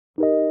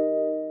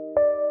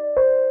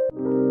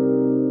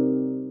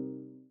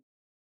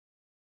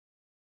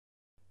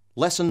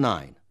Lesson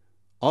 9,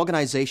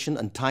 Organization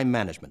and Time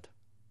Management.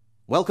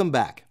 Welcome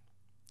back.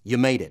 You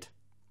made it.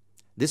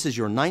 This is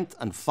your 9th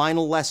and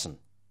final lesson.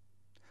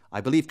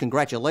 I believe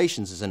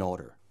congratulations is in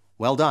order.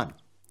 Well done.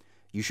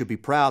 You should be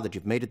proud that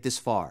you've made it this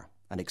far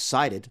and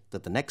excited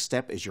that the next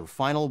step is your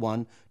final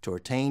one to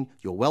attain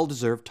your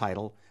well-deserved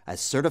title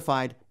as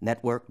Certified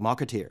Network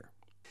Marketeer.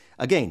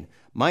 Again,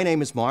 my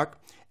name is Mark,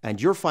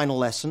 and your final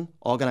lesson,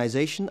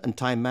 Organization and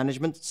Time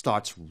Management,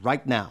 starts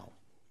right now.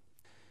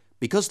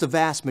 Because the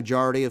vast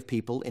majority of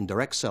people in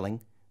direct selling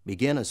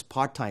begin as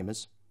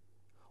part-timers,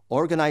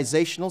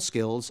 organizational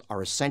skills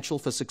are essential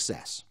for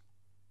success.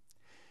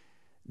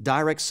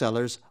 Direct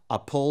sellers are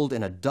pulled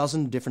in a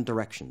dozen different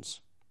directions.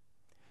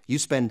 You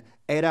spend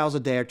 8 hours a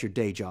day at your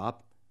day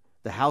job,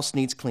 the house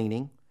needs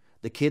cleaning,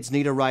 the kids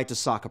need a ride to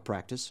soccer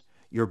practice,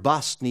 your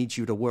boss needs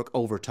you to work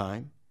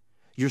overtime,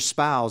 your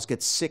spouse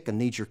gets sick and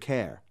needs your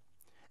care,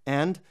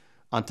 and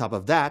on top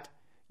of that,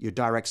 your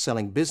direct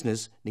selling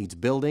business needs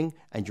building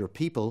and your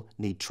people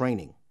need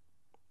training.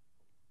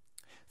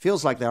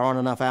 Feels like there aren't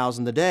enough hours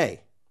in the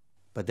day,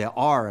 but there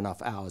are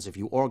enough hours if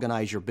you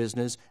organize your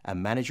business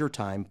and manage your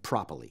time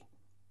properly.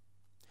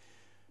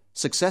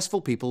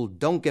 Successful people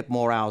don't get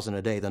more hours in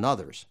a day than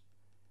others.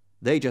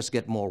 They just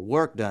get more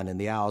work done in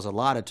the hours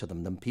allotted to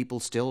them than people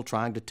still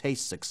trying to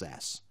taste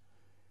success.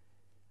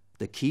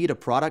 The key to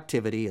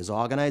productivity is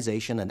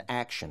organization and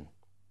action.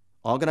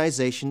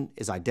 Organization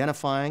is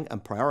identifying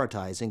and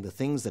prioritizing the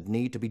things that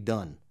need to be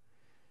done.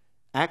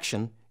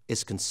 Action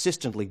is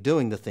consistently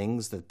doing the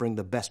things that bring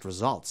the best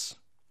results.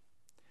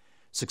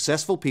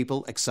 Successful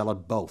people excel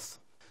at both.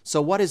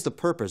 So what is the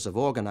purpose of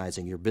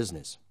organizing your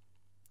business?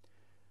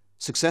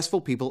 Successful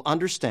people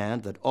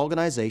understand that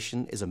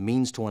organization is a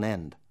means to an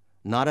end,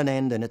 not an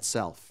end in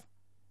itself.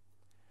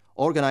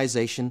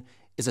 Organization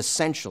is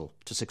essential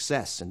to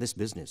success in this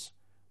business,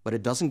 but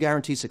it doesn't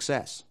guarantee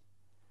success.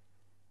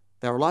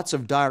 There are lots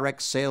of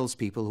direct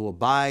salespeople who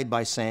abide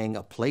by saying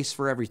a place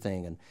for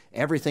everything and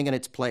everything in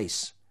its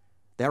place.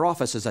 Their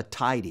offices are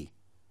tidy,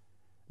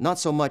 not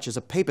so much as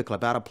a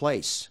paperclip out of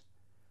place.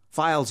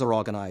 Files are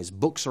organized,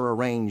 books are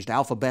arranged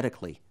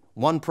alphabetically.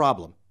 One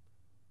problem: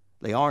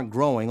 they aren't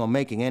growing or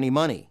making any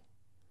money.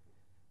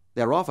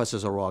 Their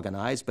offices are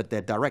organized, but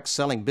their direct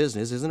selling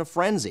business is in a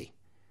frenzy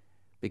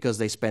because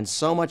they spend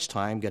so much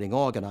time getting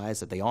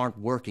organized that they aren't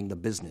working the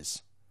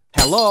business.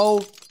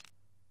 Hello?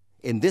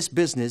 In this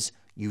business,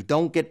 you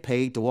don't get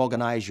paid to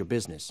organize your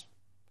business.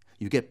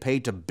 You get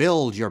paid to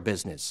build your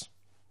business.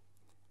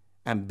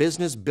 And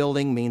business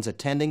building means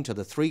attending to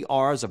the 3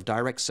 R's of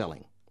direct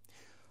selling: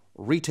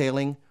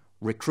 retailing,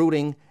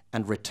 recruiting,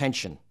 and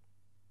retention.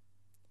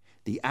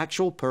 The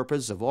actual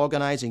purpose of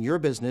organizing your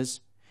business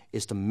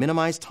is to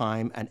minimize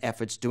time and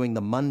efforts doing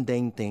the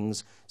mundane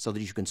things so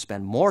that you can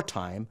spend more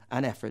time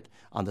and effort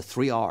on the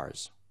 3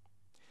 R's.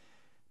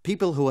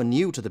 People who are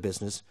new to the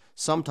business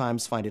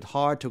sometimes find it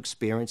hard to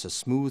experience a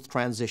smooth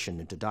transition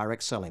into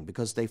direct selling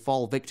because they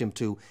fall victim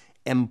to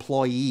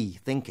employee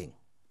thinking.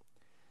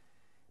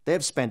 They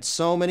have spent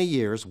so many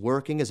years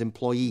working as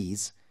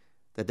employees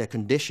that they're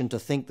conditioned to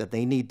think that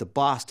they need the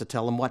boss to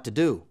tell them what to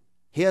do.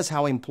 Here's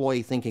how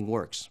employee thinking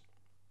works.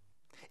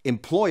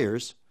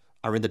 Employers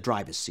are in the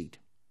driver's seat.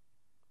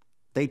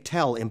 They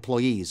tell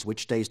employees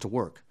which days to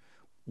work,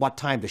 what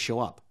time to show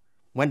up,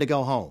 when to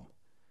go home,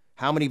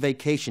 how many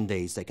vacation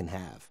days they can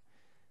have,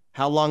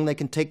 how long they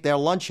can take their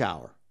lunch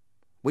hour,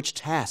 which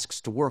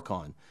tasks to work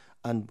on,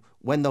 and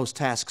when those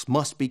tasks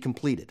must be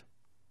completed,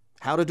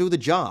 how to do the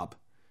job,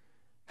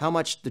 how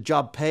much the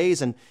job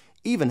pays, and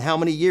even how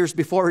many years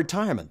before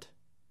retirement.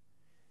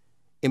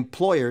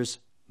 Employers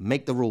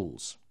make the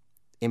rules.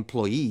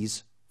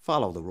 Employees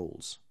follow the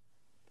rules.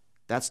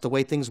 That's the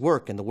way things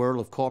work in the world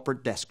of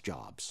corporate desk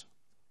jobs.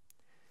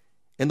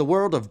 In the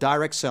world of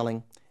direct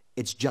selling,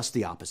 it's just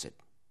the opposite.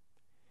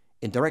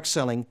 In direct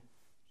selling,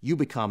 you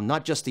become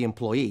not just the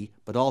employee,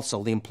 but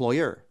also the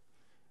employer.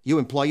 You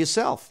employ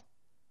yourself.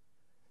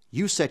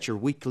 You set your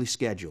weekly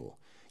schedule.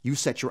 You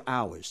set your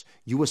hours.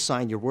 You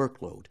assign your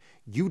workload.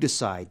 You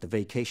decide the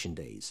vacation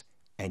days.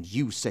 And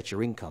you set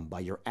your income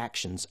by your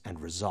actions and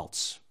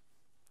results.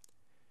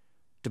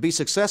 To be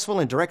successful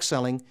in direct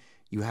selling,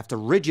 you have to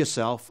rid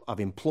yourself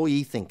of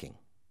employee thinking.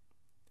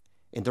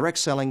 In direct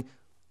selling,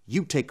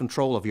 you take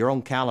control of your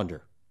own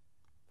calendar.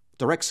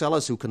 Direct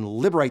sellers who can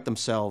liberate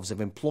themselves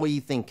of employee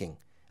thinking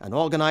and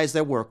organize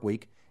their work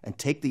week and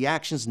take the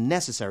actions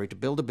necessary to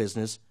build a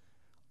business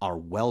are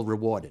well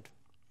rewarded.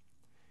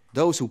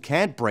 Those who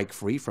can't break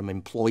free from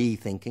employee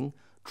thinking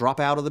drop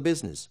out of the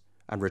business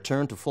and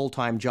return to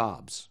full-time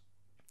jobs.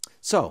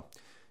 So,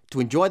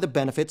 to enjoy the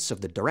benefits of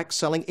the direct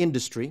selling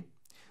industry,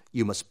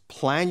 you must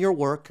plan your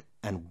work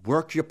and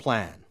work your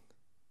plan.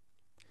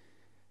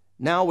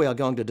 Now we are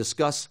going to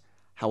discuss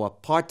how a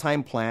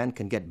part-time plan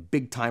can get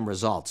big-time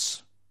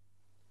results.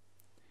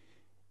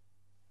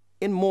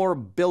 In More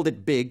Build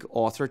It Big,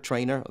 author,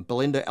 trainer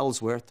Belinda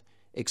Ellsworth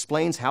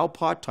explains how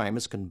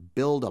part-timers can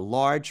build a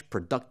large,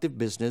 productive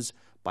business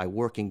by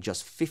working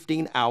just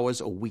 15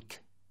 hours a week.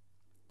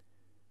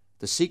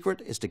 The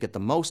secret is to get the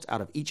most out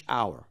of each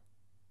hour.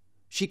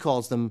 She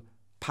calls them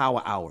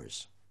power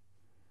hours.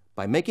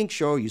 by making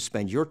sure you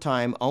spend your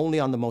time only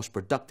on the most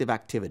productive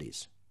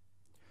activities.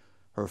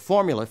 Her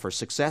formula for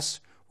success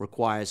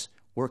requires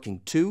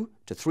working 2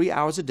 to 3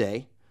 hours a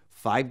day,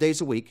 5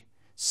 days a week,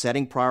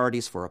 setting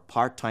priorities for a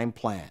part-time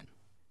plan.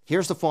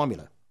 Here's the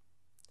formula.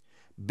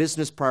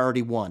 Business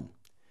priority 1.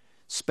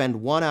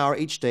 Spend 1 hour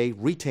each day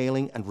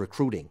retailing and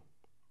recruiting.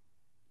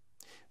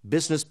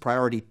 Business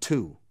priority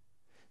 2.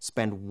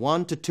 Spend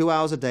 1 to 2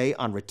 hours a day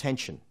on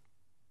retention.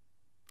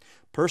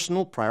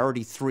 Personal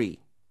priority 3.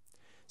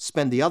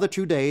 Spend the other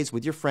 2 days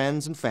with your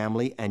friends and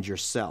family and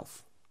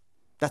yourself.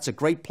 That's a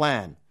great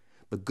plan,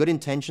 but good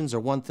intentions are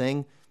one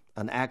thing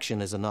and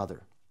action is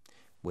another.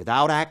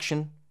 Without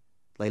action,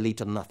 they lead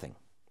to nothing.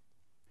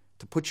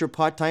 To put your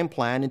part-time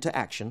plan into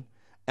action,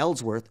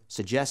 Ellsworth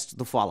suggests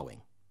the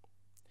following.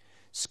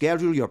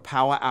 Schedule your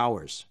power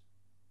hours.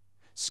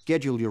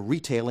 Schedule your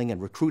retailing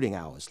and recruiting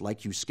hours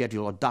like you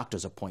schedule a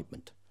doctor's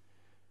appointment.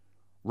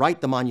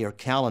 Write them on your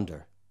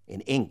calendar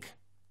in ink.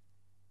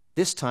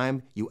 This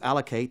time you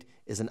allocate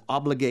is an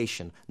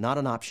obligation, not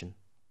an option.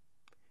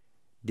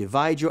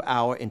 Divide your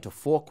hour into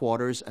 4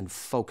 quarters and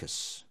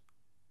focus.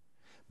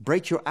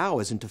 Break your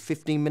hours into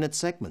 15-minute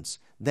segments.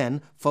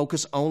 Then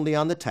focus only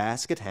on the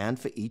task at hand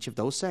for each of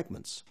those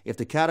segments. If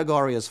the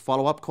category is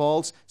follow-up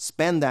calls,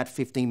 spend that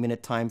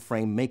 15-minute time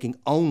frame making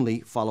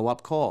only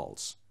follow-up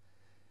calls.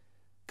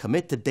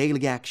 Commit to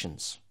daily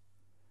actions.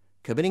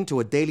 Committing to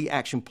a daily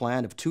action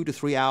plan of 2 to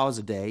 3 hours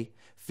a day,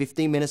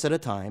 15 minutes at a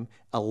time,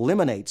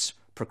 eliminates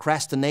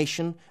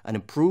procrastination and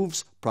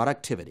improves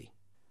productivity.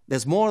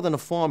 There's more than a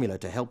formula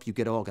to help you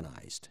get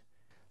organized.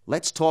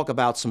 Let's talk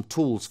about some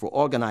tools for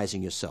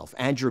organizing yourself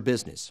and your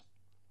business.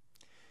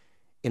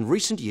 In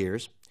recent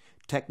years,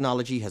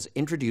 technology has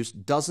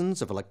introduced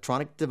dozens of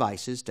electronic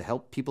devices to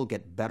help people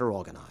get better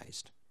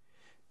organized.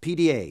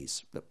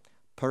 PDAs,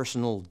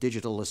 personal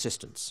digital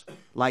assistants,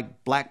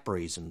 like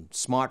BlackBerries and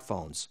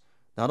smartphones,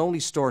 not only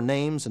store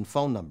names and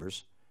phone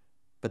numbers,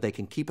 but they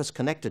can keep us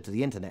connected to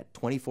the internet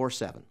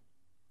 24/7.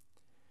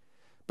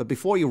 But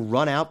before you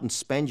run out and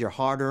spend your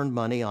hard-earned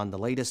money on the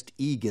latest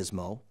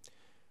e-gizmo,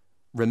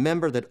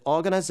 remember that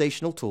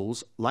organizational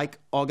tools, like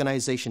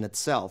organization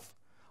itself,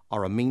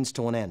 are a means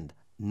to an end,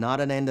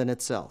 not an end in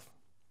itself.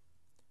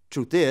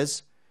 Truth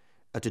is,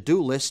 a to-do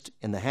list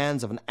in the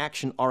hands of an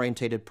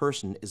action-orientated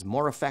person is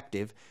more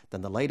effective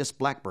than the latest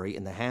BlackBerry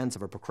in the hands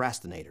of a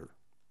procrastinator.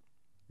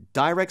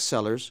 Direct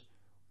sellers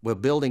were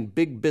building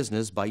big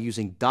business by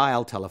using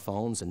dial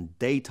telephones and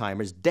day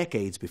timers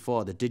decades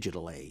before the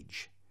digital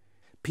age.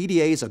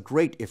 PDAs are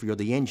great if you're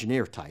the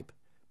engineer type,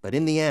 but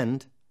in the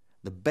end,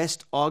 the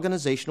best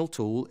organizational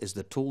tool is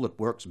the tool that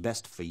works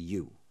best for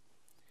you.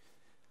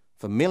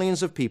 For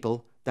millions of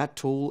people, that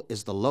tool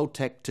is the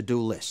low-tech to-do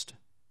list.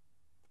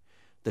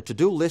 The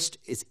to-do list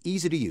is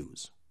easy to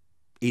use,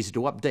 easy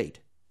to update,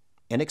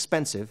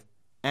 inexpensive,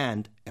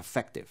 and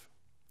effective.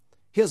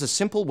 Here's a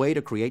simple way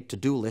to create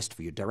to-do list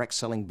for your direct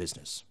selling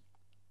business.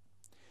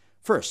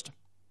 First,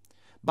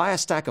 buy a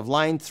stack of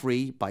line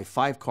 3 by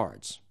 5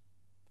 cards.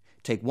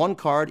 Take 1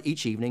 card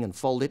each evening and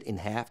fold it in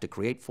half to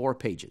create 4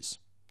 pages,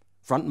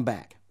 front and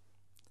back.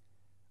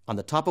 On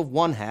the top of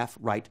one half,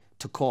 write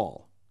 "to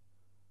call."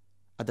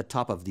 At the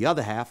top of the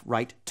other half,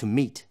 write "to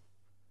meet."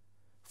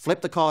 Flip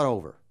the card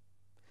over.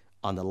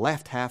 On the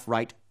left half,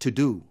 write "to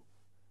do."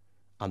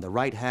 On the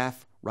right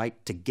half,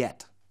 write "to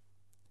get."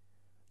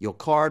 Your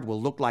card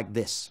will look like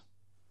this.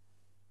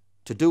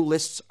 To-do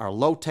lists are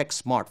low-tech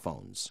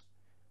smartphones.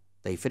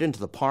 They fit into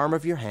the palm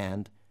of your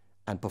hand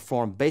and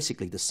perform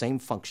basically the same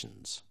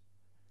functions.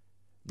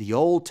 The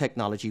old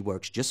technology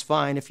works just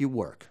fine if you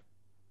work.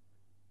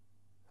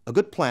 A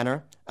good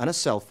planner and a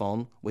cell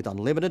phone with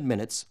unlimited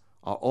minutes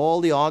are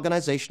all the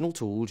organizational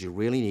tools you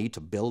really need to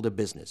build a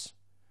business.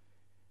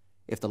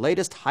 If the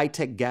latest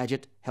high-tech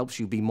gadget helps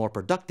you be more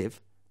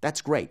productive, that's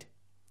great.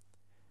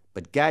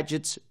 But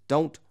gadgets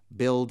don't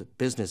build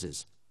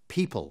businesses.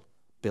 People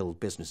build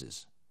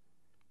businesses.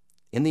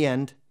 In the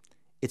end,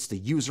 it's the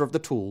user of the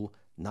tool,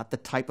 not the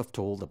type of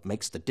tool, that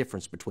makes the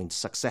difference between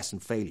success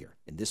and failure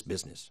in this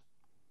business.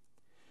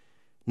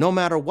 No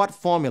matter what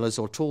formulas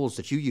or tools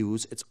that you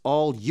use, it's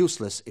all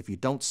useless if you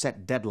don't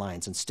set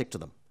deadlines and stick to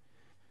them.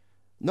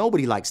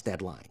 Nobody likes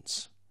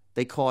deadlines.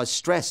 They cause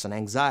stress and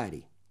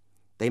anxiety.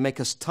 They make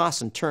us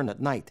toss and turn at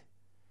night.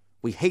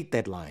 We hate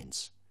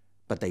deadlines,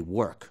 but they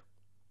work.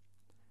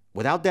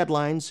 Without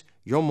deadlines,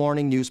 your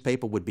morning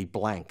newspaper would be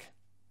blank.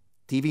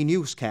 TV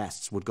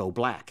newscasts would go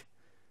black.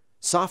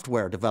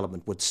 Software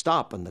development would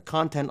stop, and the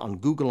content on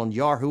Google and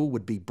Yahoo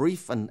would be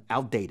brief and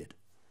outdated.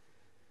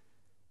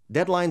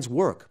 Deadlines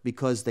work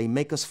because they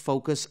make us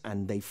focus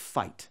and they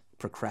fight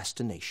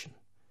procrastination,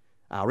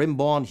 our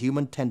inborn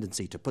human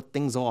tendency to put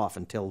things off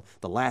until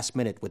the last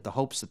minute with the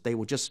hopes that they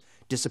will just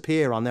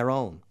disappear on their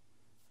own.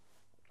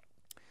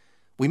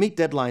 We meet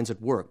deadlines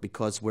at work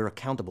because we're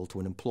accountable to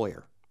an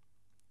employer.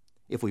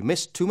 If we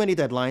miss too many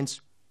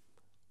deadlines,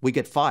 we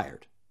get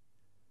fired.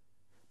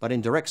 But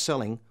in direct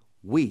selling,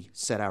 we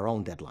set our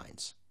own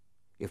deadlines.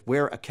 If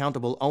we're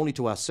accountable only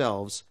to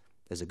ourselves,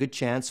 there's a good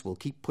chance we'll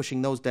keep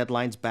pushing those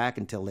deadlines back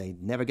until they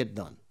never get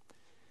done.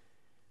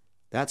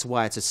 That's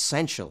why it's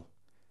essential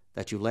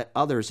that you let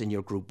others in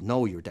your group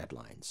know your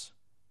deadlines.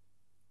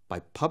 By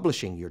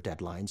publishing your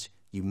deadlines,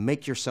 you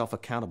make yourself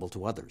accountable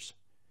to others,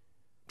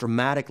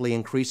 dramatically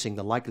increasing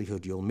the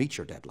likelihood you'll meet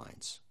your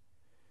deadlines.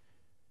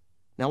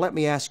 Now let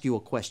me ask you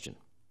a question.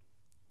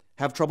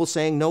 Have trouble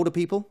saying no to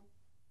people?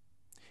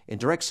 In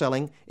direct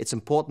selling, it's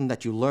important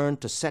that you learn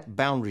to set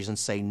boundaries and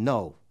say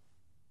no.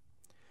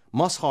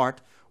 Moss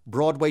Hart,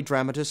 Broadway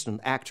dramatist and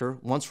actor,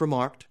 once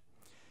remarked,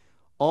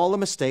 "All the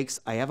mistakes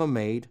I ever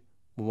made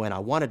were when I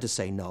wanted to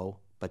say no,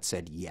 but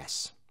said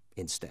yes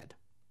instead."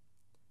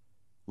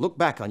 Look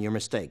back on your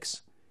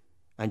mistakes,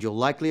 and you'll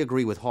likely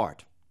agree with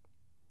Hart.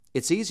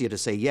 It's easier to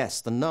say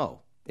yes than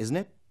no, isn't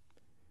it?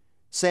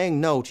 Saying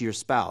no to your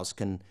spouse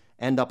can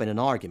end up in an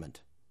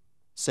argument.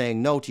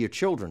 Saying no to your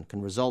children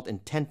can result in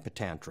temper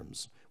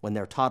tantrums when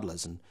they're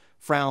toddlers and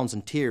frowns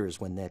and tears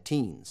when they're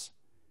teens.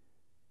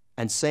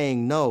 And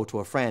saying no to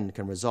a friend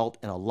can result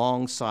in a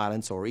long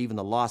silence or even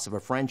the loss of a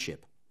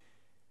friendship.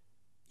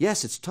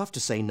 Yes, it's tough to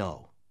say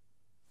no,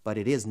 but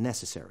it is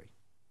necessary,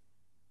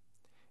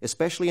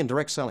 especially in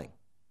direct selling.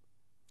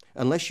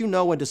 Unless you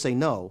know when to say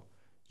no,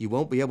 you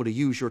won't be able to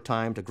use your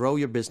time to grow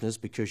your business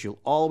because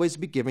you'll always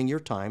be giving your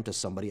time to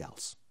somebody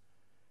else.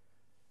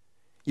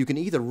 You can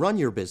either run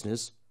your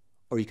business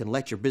or you can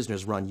let your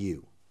business run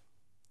you.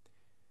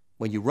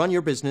 When you run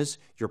your business,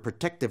 you're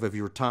protective of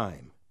your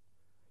time.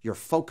 You're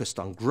focused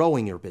on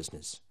growing your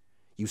business.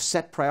 You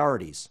set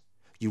priorities.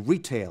 You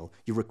retail.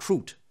 You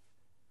recruit.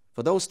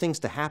 For those things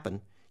to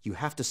happen, you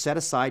have to set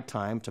aside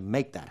time to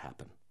make that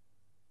happen.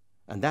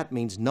 And that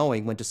means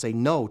knowing when to say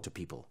no to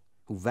people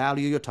who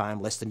value your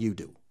time less than you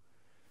do.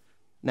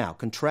 Now,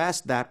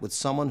 contrast that with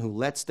someone who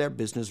lets their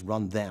business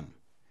run them.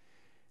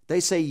 They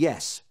say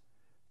yes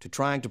to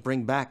trying to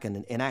bring back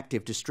an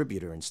inactive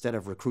distributor instead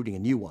of recruiting a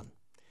new one.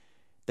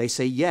 They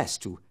say yes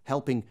to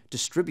helping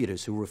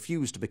distributors who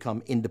refuse to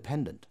become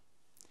independent.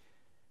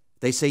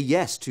 They say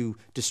yes to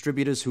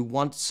distributors who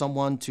want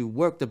someone to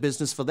work the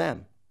business for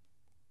them.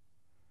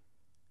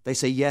 They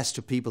say yes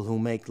to people who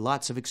make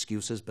lots of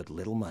excuses but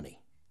little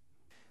money.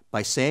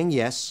 By saying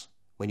yes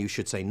when you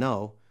should say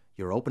no,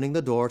 you're opening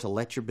the door to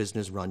let your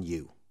business run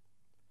you.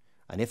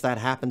 And if that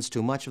happens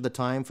too much of the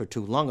time for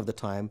too long of the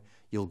time,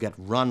 you'll get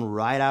run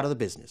right out of the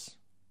business.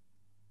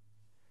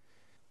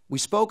 We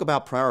spoke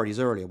about priorities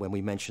earlier when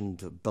we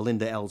mentioned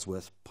Belinda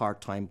Ellsworth's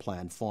part-time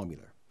plan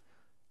formula.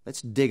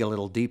 Let's dig a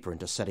little deeper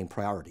into setting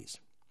priorities.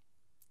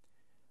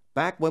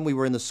 Back when we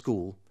were in the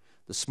school,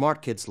 the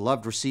smart kids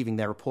loved receiving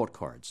their report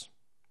cards.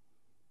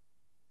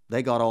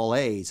 They got all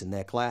A's in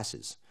their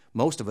classes.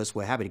 Most of us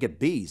were happy to get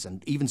B's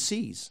and even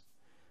C's.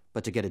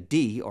 But to get a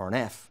D or an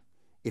F,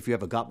 if you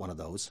ever got one of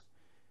those,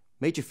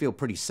 made you feel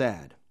pretty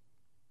sad.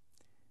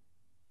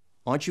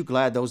 Aren't you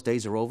glad those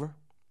days are over?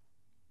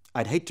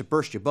 I'd hate to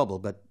burst your bubble,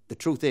 but the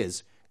truth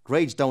is,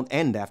 grades don't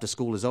end after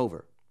school is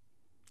over.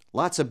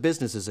 Lots of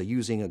businesses are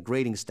using a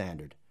grading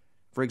standard.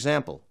 For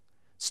example,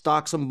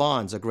 stocks and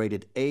bonds are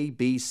graded A,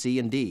 B, C,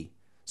 and D.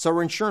 So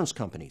are insurance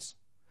companies.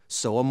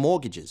 So are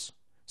mortgages.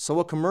 So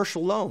are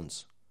commercial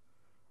loans.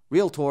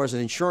 Realtors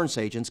and insurance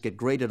agents get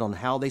graded on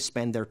how they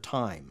spend their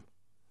time.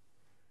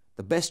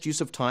 The best use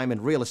of time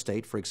in real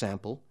estate, for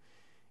example,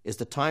 is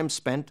the time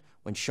spent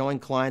when showing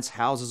clients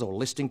houses or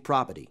listing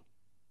property.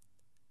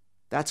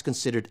 That's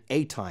considered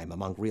A time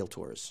among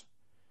realtors.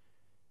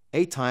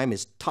 A time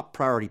is top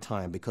priority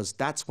time because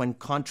that's when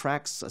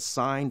contracts are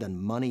signed and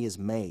money is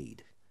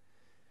made.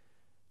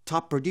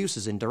 Top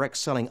producers in direct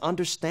selling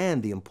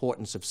understand the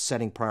importance of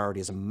setting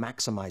priorities and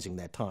maximizing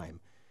their time,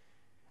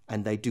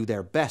 and they do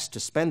their best to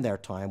spend their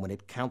time when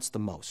it counts the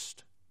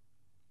most.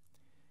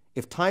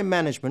 If time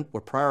management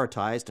were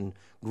prioritized and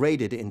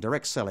graded in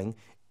direct selling,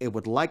 it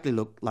would likely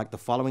look like the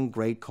following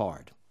grade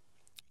card.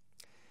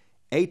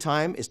 A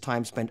time is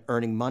time spent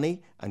earning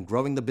money and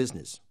growing the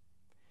business.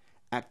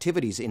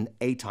 Activities in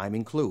A time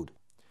include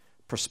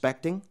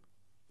prospecting,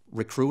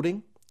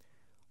 recruiting,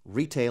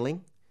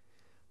 retailing,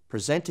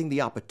 presenting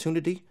the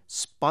opportunity,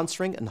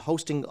 sponsoring and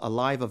hosting a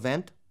live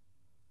event,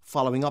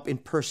 following up in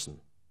person.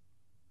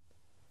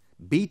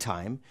 B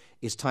time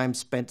is time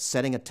spent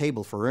setting a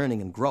table for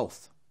earning and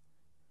growth.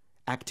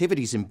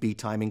 Activities in B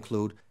time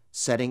include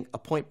setting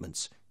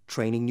appointments,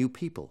 training new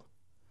people,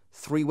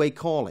 three-way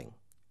calling,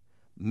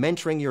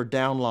 mentoring your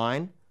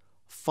downline,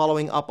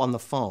 following up on the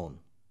phone.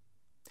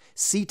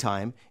 C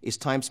time is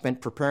time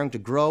spent preparing to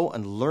grow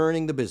and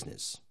learning the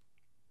business.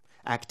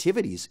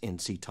 Activities in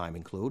C time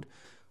include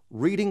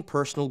reading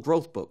personal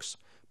growth books,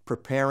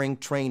 preparing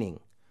training,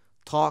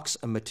 talks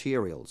and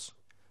materials,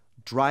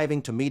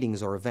 driving to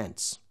meetings or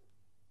events.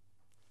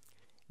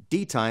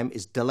 D time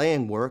is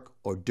delaying work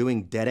or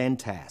doing dead-end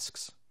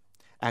tasks.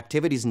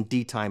 Activities in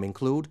D time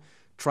include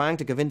trying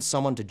to convince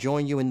someone to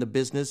join you in the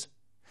business,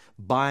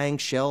 buying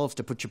shelves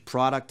to put your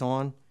product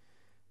on,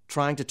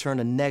 trying to turn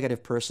a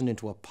negative person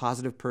into a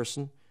positive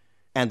person.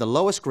 And the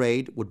lowest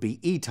grade would be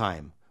E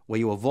time, where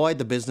you avoid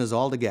the business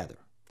altogether.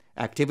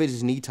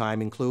 Activities in E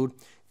time include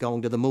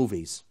going to the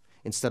movies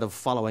instead of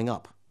following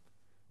up,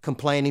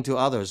 complaining to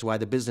others why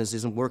the business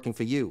isn't working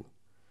for you,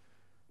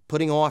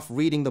 putting off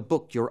reading the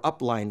book your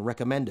upline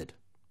recommended,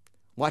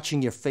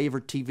 watching your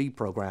favorite TV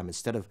program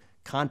instead of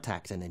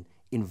contacting and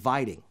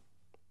inviting.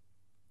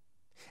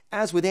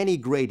 As with any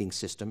grading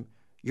system,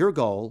 your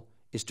goal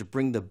is to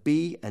bring the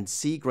B and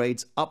C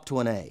grades up to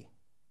an A.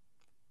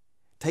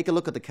 Take a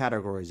look at the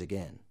categories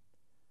again.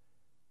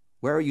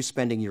 Where are you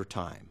spending your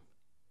time?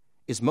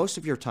 Is most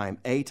of your time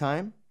A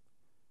time?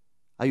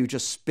 Are you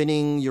just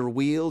spinning your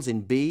wheels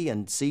in B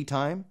and C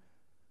time?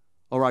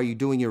 Or are you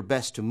doing your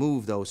best to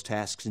move those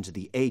tasks into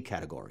the A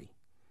category?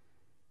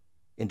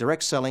 In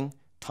direct selling,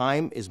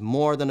 time is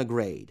more than a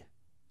grade.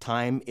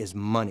 Time is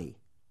money.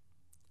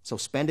 So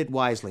spend it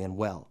wisely and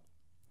well.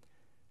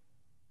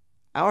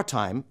 Our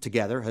time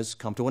together has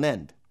come to an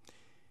end.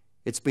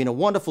 It's been a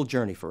wonderful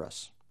journey for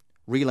us,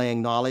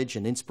 relaying knowledge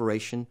and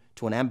inspiration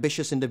to an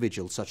ambitious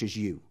individual such as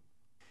you.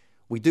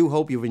 We do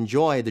hope you've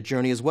enjoyed the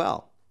journey as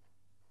well.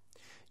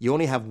 You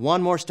only have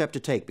one more step to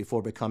take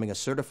before becoming a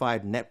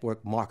certified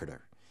network marketer,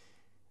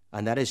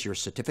 and that is your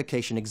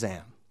certification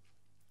exam.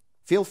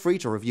 Feel free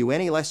to review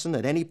any lesson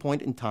at any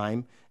point in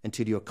time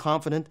until you're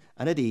confident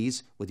and at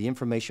ease with the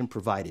information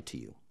provided to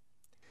you.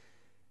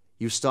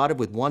 You started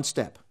with one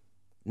step.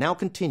 Now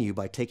continue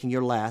by taking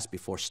your last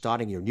before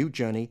starting your new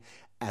journey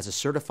as a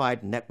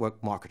certified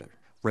network marketer.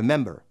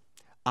 Remember,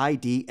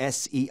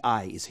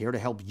 IDSEI is here to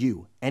help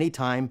you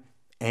anytime,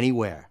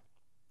 anywhere.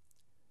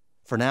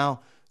 For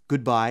now,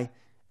 goodbye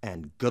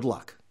and good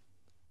luck.